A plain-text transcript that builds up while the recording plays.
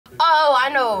Oh, I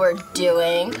know what we're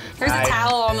doing. There's a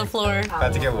towel on the floor.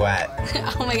 About to get wet.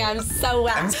 Oh my god, I'm so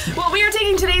wet. Well, we are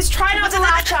taking today's Try Not to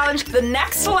Laugh challenge to the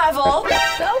next level.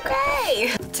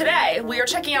 Okay. Today, we are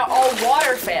checking out all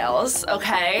water fails,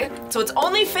 okay? So it's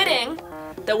only fitting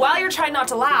that while you're trying not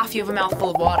to laugh, you have a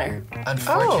mouthful of water.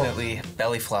 Unfortunately,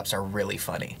 belly flops are really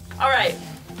funny. All right,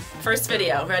 first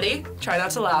video. Ready? Try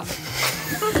not to laugh.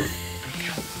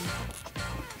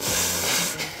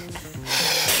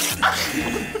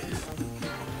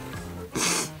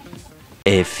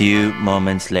 A few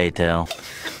moments later.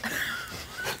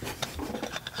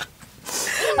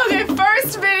 Okay,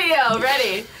 first video.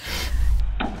 Ready?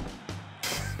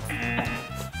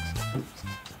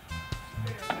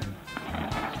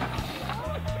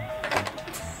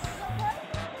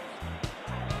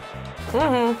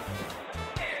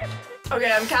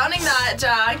 Okay, I'm counting that,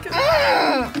 Jack.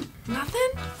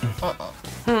 Nothing?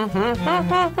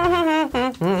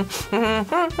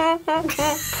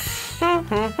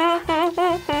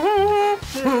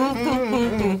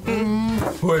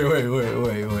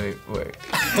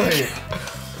 Wait.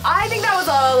 I think that was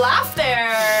a laugh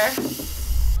there.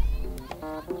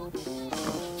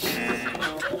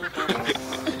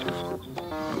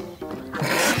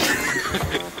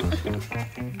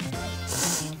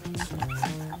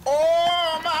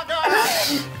 Oh my god!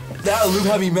 That loop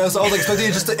had me messed. I was expecting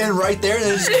it just to end right there, and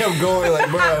then it just kept going. Like,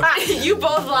 bro. You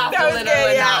both laughed a little in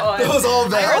that one. That was all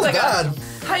bad. That was bad.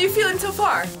 How you feeling so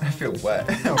far? I feel wet.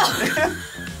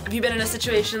 Have you been in a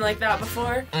situation like that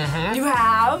before? Mm-hmm. You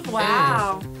have?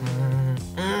 Wow.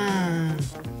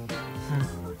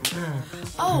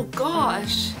 Oh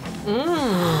gosh.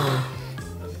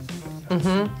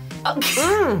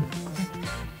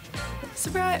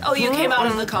 Surprise. Oh, you came out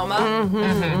of the coma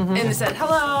and said,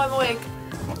 hello, I'm awake.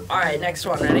 All right, next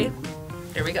one. Ready?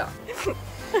 Here we go.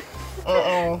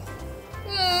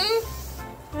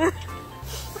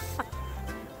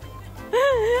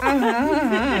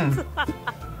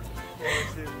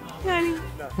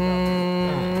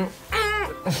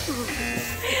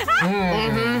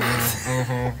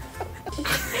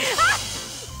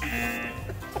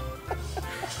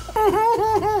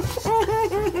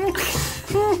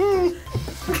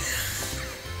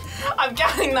 I'm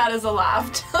counting that as a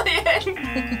laugh, Jillian.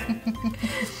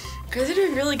 Guys are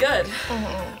doing really good.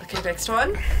 Okay, next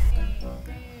one.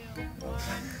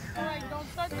 Alright, don't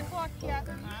start the clock yet.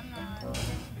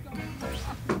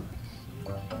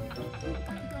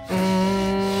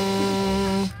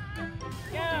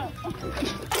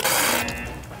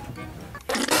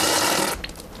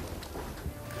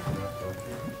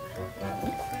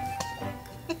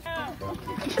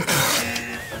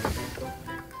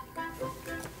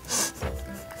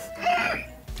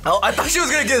 Oh, I thought she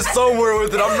was gonna get somewhere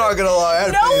with it. I'm not gonna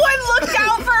lie. No one looked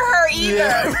out for her either.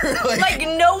 Yeah, like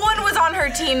no one was on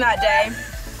her team that day.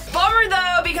 Bummer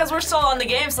though, because we're still on the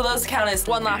game, so those count as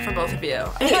one laugh for both of you.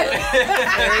 There we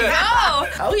go.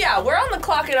 Oh yeah, we're on the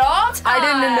clock at all times. I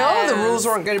didn't know the rules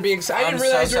weren't going to be exciting. I didn't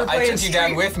realize we were playing I took you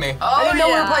down with me. I didn't know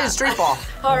we were playing street ball.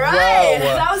 All right,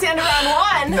 that was the end of round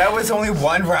one. That was only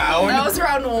one round? That was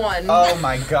round one. Oh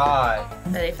my god.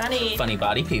 Very funny. Funny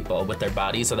body people with their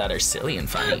bodies that are silly and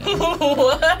funny.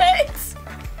 What?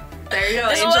 There you go,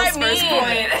 This is Angel's what I first mean.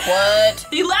 point. What?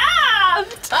 You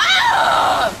laughed!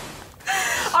 Ah!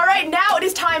 All right, now it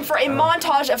is time for a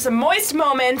montage of some moist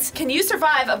moments. Can you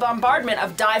survive a bombardment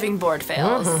of diving board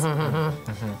fails?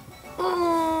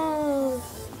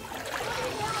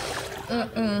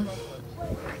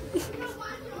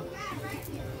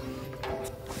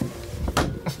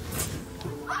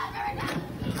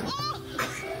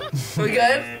 We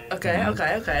good? Okay.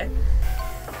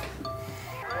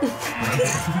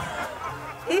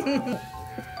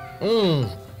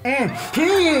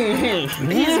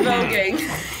 He's voguing.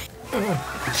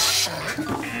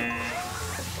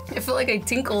 I feel like I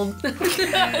tinkled.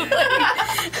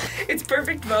 It's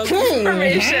perfect vogue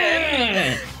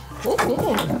formation.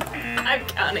 I'm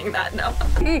counting that now.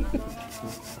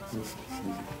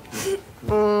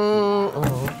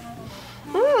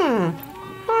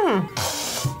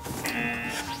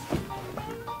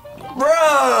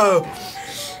 Bro!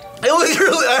 It was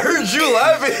really, I heard you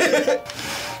laughing.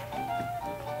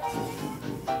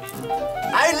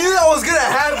 I knew that was gonna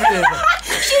happen.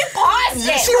 She paused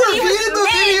it. She repeated the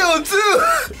video too.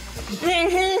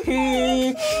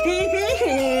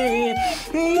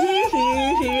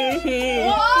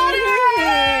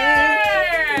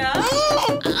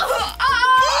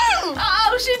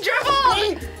 Oh, she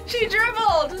dribbled. She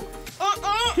dribbled.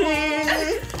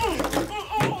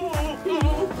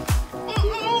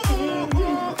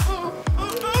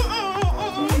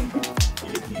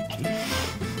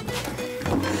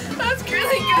 That's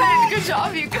really good. Good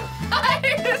job, you guys.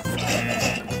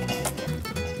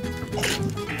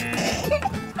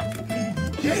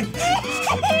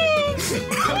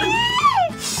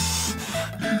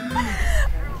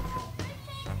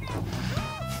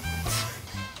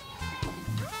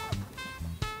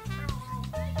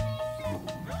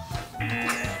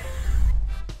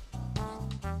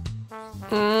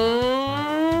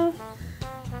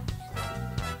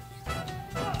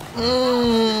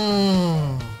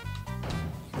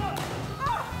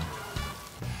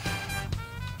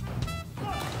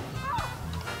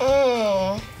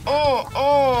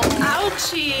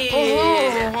 Ouchie.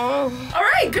 All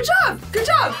right, good job. Good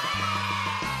job.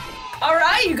 All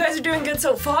right, you guys are doing good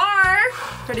so far.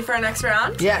 Ready for our next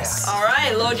round? Yes. All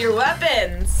right, load your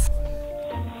weapons.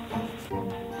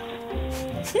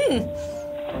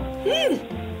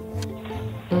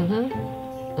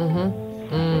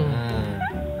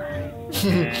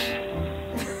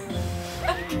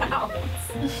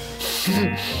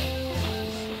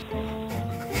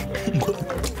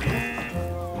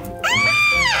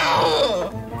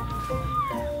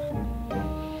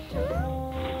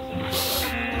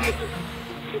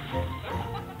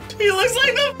 He looks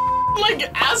like the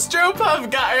Astro Puff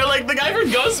guy, or like the guy from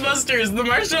Ghostbusters, the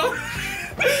Marshall.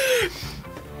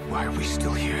 Why are we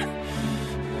still here?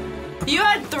 You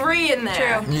had 3 in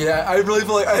there. True. Yeah, I really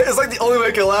feel like it's like the only way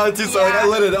I can allow it to, so like, I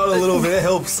let it out a little bit. It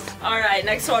helps. All right,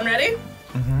 next one. Ready?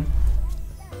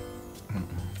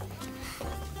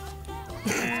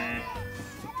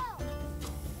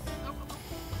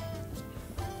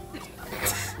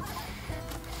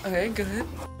 Okay, good.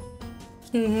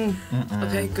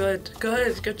 Okay, good.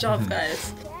 Good job,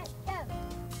 guys.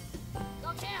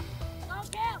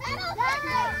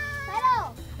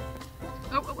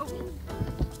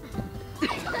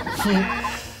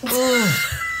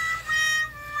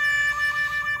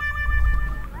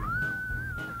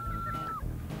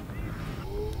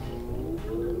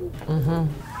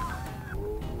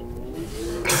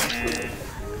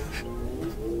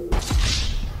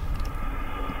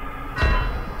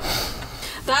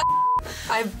 That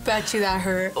I bet you that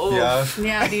hurt. Oof. Yeah.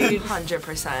 Yeah, dude.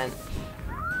 100%.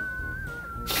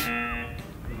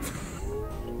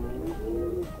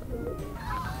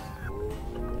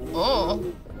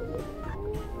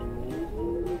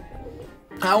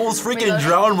 I almost freaking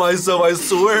drowned myself, I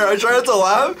swear. I tried to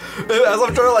laugh, and as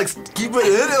I'm trying to like keep it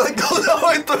in, it like goes down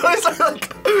my throat. I start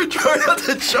like trying not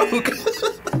to choke.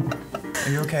 Are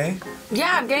you okay?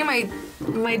 Yeah, I'm getting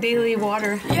my daily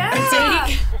water. Yeah.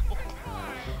 Intake.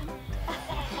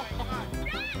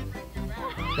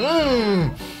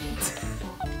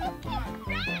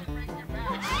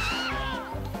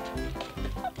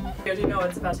 You already know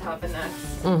what's about to happen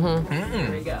next.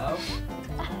 Here we go.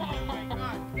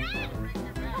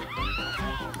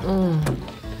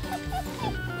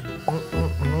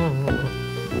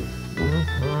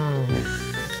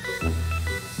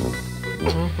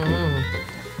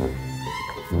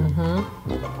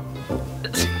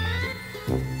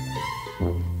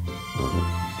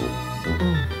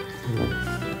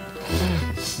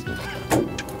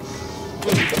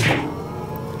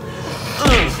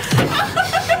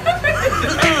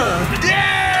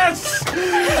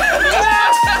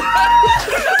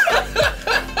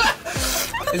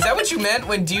 Is that what you meant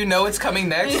when do you know it's coming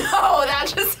next? No,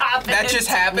 that just happened. That just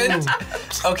happened?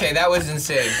 Okay, that was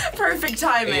insane. Perfect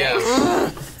timing. Yeah.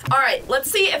 All right,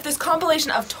 let's see if this compilation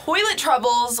of toilet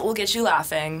troubles will get you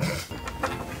laughing.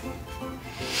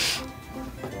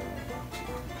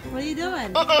 What are you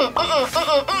doing?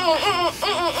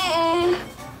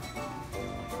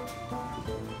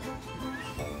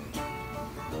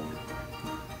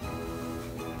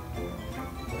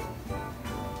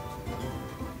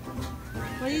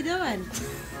 What are you doing?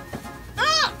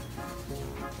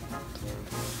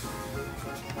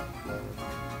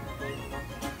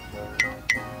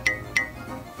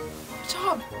 Good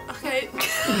job. Okay.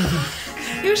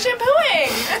 He was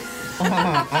shampooing.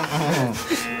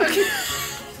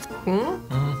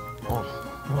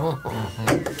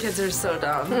 Kids are so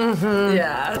dumb.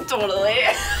 Yeah, totally.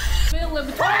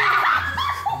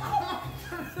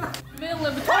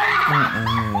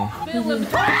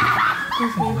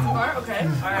 Okay,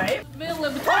 all right.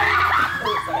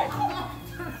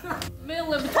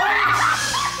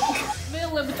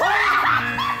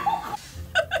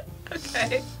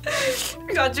 Okay.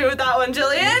 I got you with that one,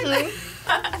 Jillian.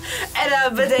 And a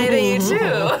bidet to you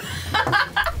too.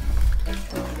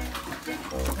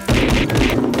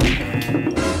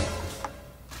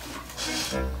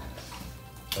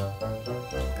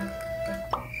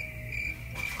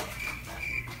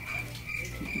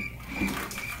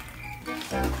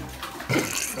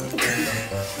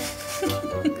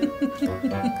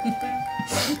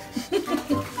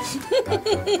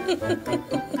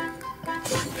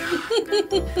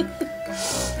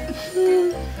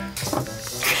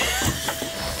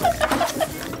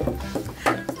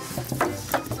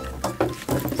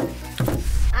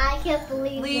 I can't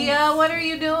believe Leah, what are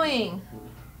you doing?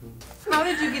 How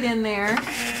did you get in there?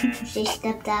 she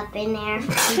stepped up in there. We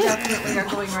definitely are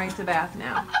going right to bath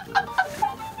now.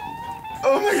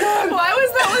 Oh my god. Why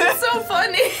was that one so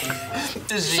funny?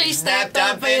 She stepped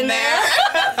up in there.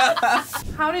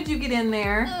 How did you get in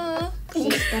there? She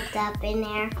stepped up in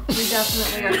there. We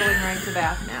definitely are going right to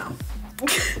bath now.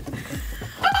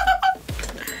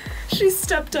 She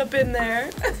stepped up in there.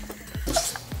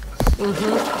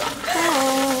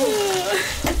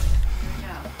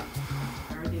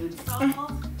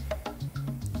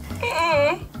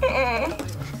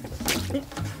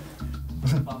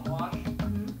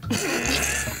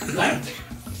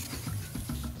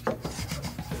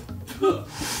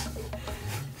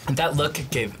 That look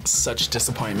gave such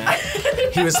disappointment.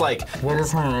 He was like, what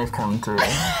is my life coming to?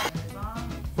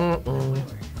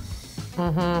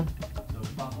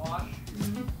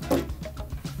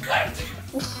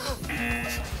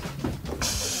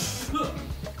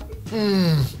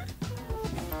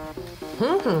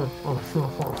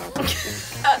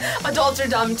 Adults are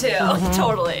dumb too.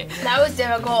 Totally. That was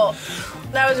difficult.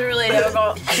 That was really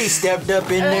difficult. She stepped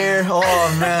up in there.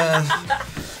 Oh man.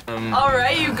 All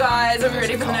right, you guys, are we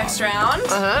ready for the next round?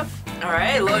 Uh-huh. All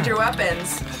right, load your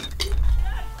weapons.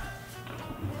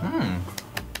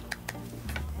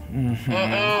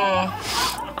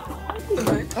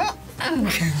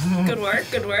 Good work,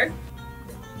 good work.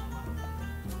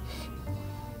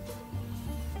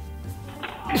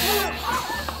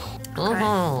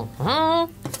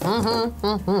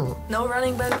 No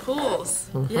running by the pools.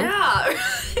 Yeah,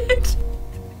 right.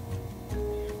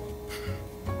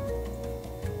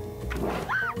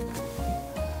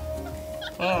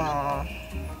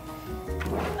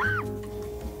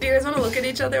 Do you guys want to look at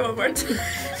each other one more time?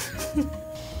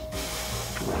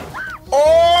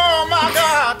 Oh my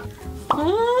god.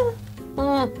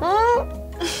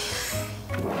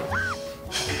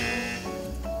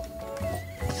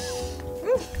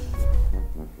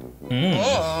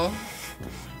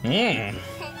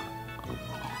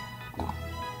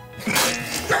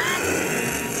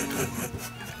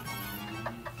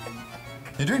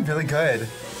 You're doing really good.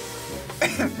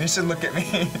 You should look at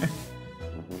me.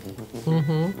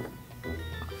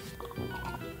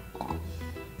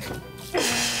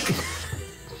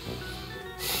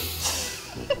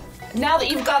 Now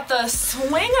that you've got the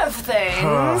swing of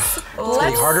things,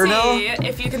 let's harder see now?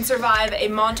 if you can survive a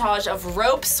montage of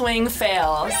rope swing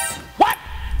fails.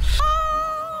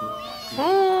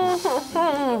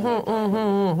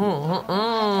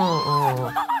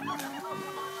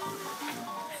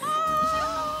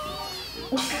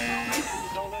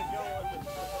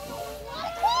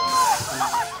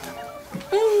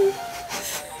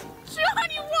 John,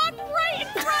 you walked right in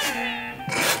front of me.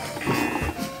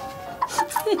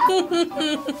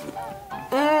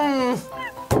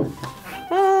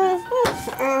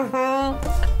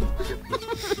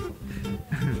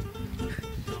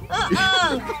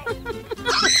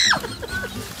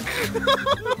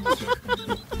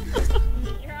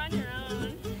 You're on your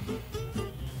own.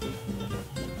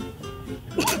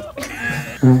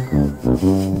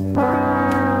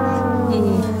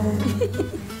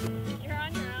 You're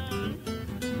on your own.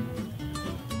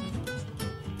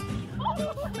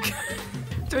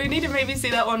 Do we need to maybe see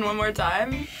that one more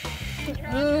time?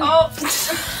 Oh!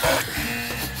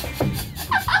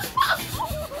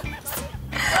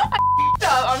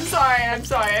 I'm sorry, I'm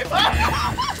sorry.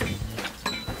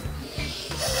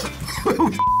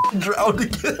 Drowned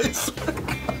again.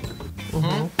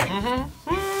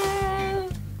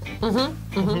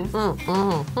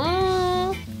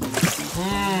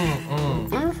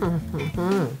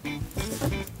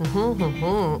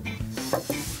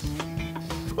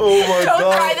 Oh my god.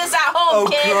 Don't try this at home,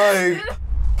 I'm kid. crying.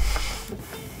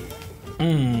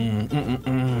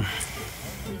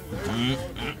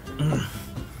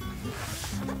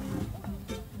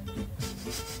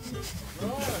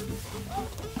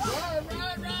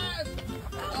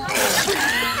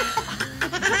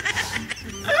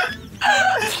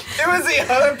 It was the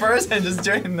other person just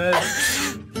doing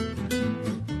this.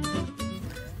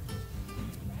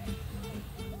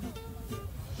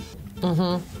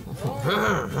 God,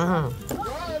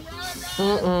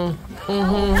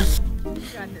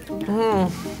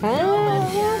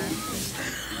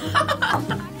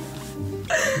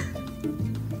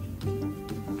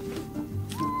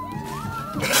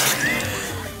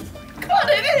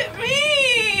 it hit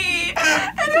me! It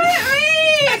hit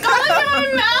me!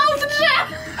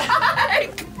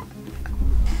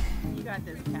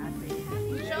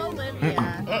 Show Olivia.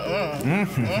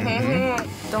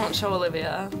 Don't show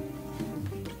Olivia.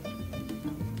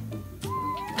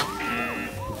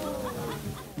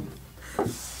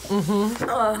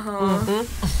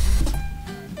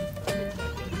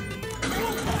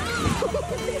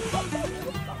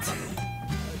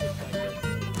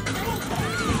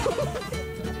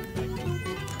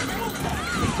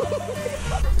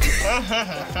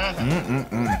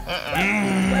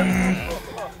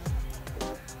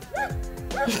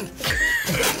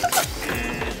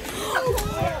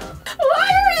 Why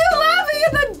are you laughing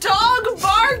at the dog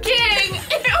barking?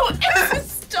 Ew,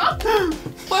 stop.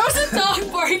 Why was the dog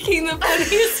barking the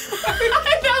funniest part? I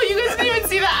know, you guys didn't even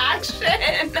see the action. I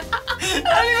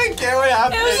don't even care what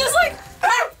happened. It was just like.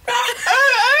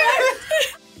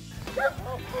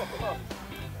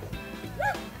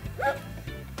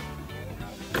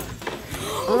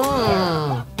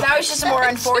 That was just more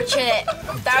unfortunate.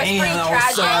 That was pretty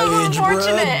tragic. Savage,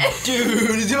 Unfortunate. bruh.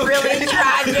 Dude, is it okay? Really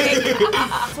tragic.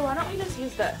 So why don't we just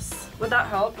use this? Would that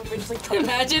help if we just like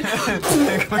Imagine.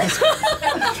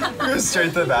 Go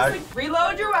straight to the back.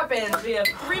 reload your weapons? We have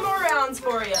 3 more rounds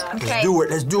for you. Let's do it.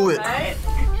 Let's do it. Right?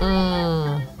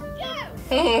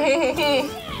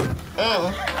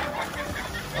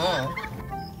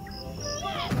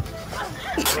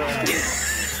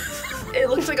 It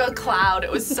looked like a cloud.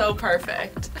 It was so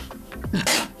perfect.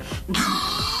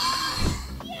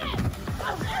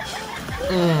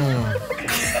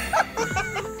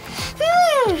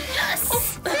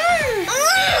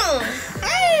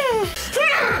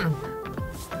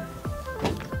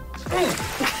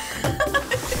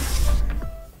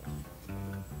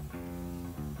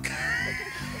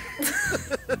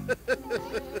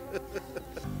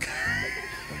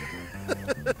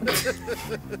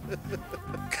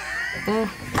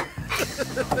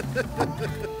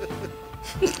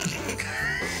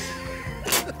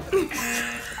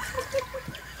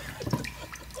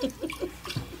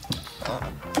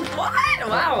 What?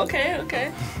 Wow, okay,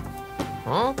 okay.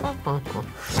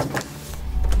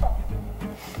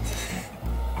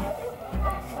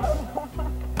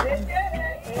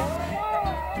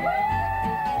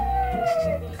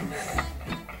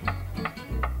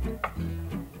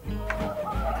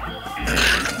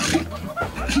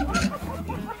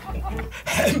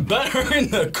 Butter in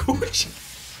the cooch.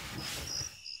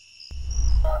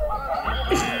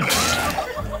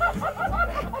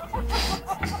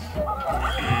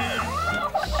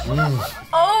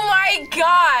 Oh my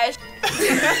gosh.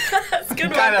 That's good.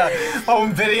 What kind of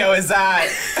home video is that?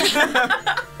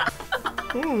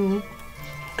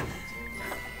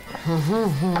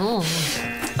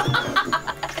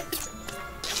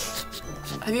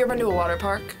 Have you ever been to a water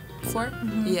park before?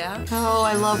 Yeah. Oh,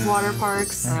 I love water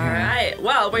parks. All right.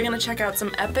 Well, we're gonna check out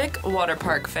some epic water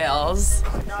park fails.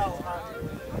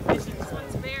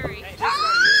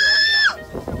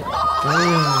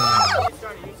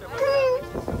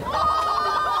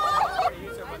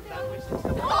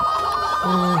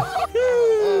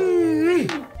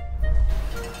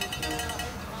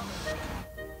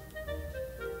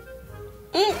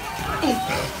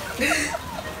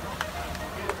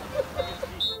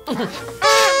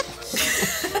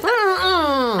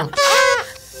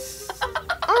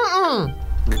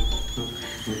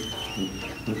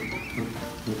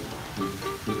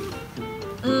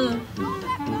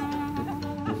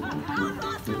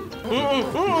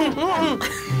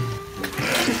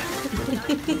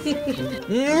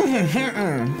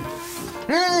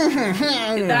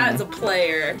 That's a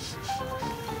player.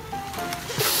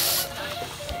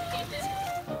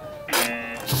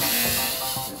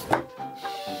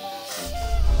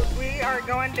 We are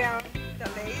going down the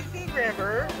lazy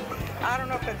river. I don't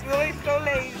know if it's really so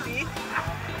lazy.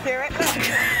 Carrot left.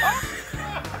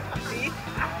 See?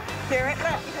 Carrot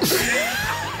left.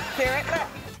 Carrot left.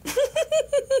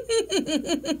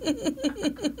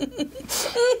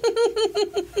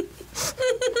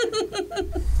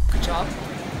 Good job.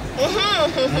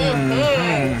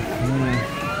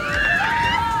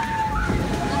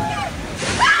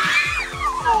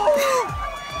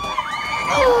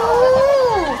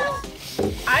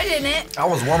 I didn't. I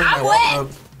was warming my water up.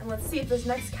 And let's see if this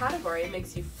next category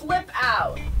makes you flip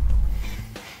out.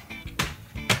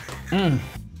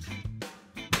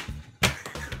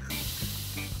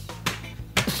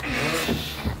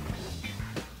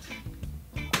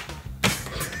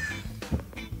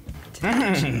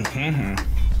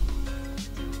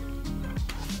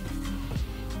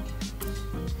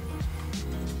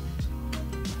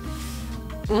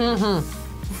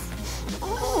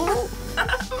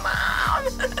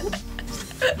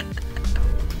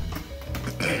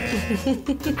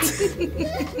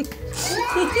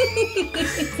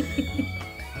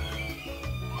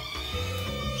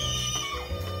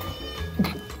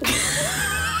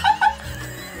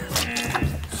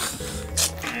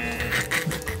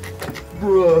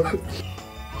 Bruh.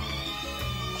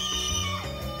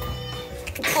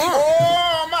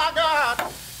 Oh my god!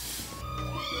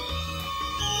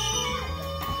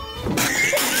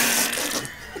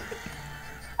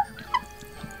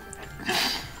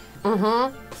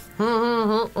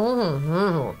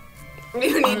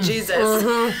 You need Jesus.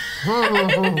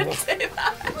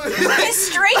 His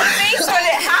straight face when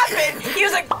it happened, he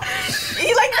was like,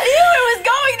 he like knew it was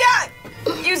going down.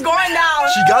 He was going down.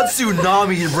 She got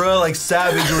tsunami, bro, like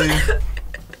savagely.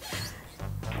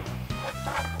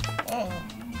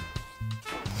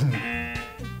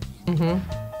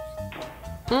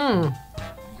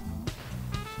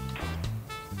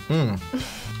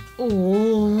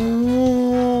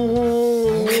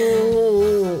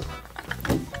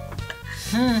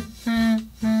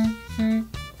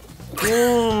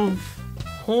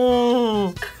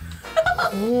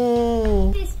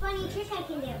 This funny trick I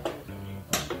can do.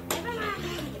 Never mind.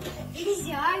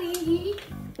 Sorry.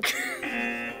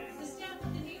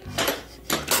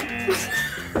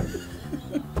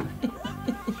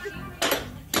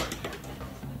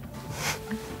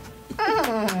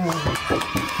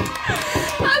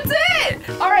 That's it!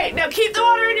 Alright, now keep the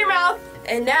water in your mouth.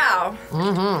 And now,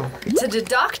 to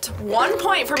deduct 1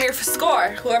 point from your score,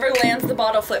 whoever lands the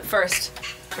bottle flip first.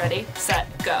 Ready, set,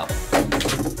 go.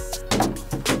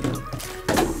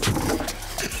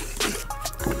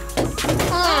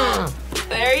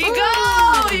 There you go!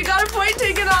 You got a point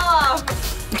taken off!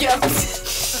 Yep.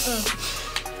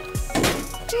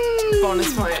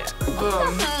 Bonus point.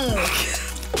 Boom.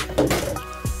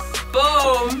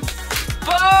 Boom!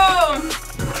 Boom!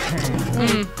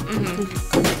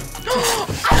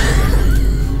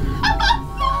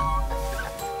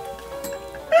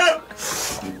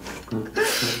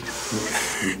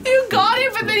 You got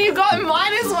it, but then you got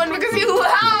 -1 because you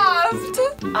laughed!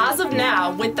 As of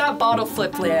now, with that bottle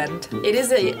flip land, it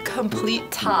is a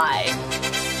complete tie.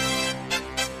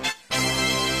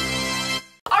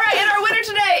 Alright, and our winner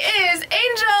today is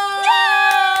Angel!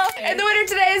 Yay! And the winner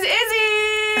today is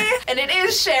Izzy! And it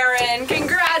is Sharon.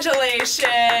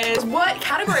 Congratulations! What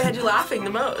category had you laughing the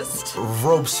most?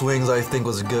 Rope swings, I think,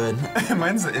 was good.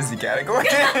 Mine's the Izzy category.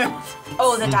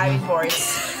 Oh, the diving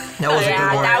boards. That was a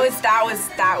good one.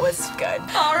 That was good.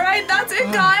 All right, that's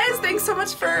it, guys. Thanks so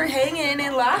much for hanging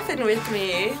and laughing with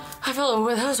me. I felt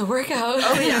that was a workout.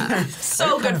 Oh yeah,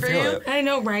 so good for you. I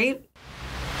know, right?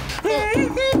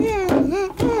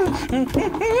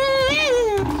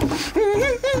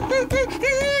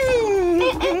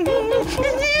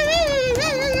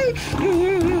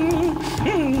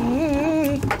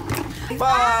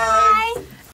 Bye.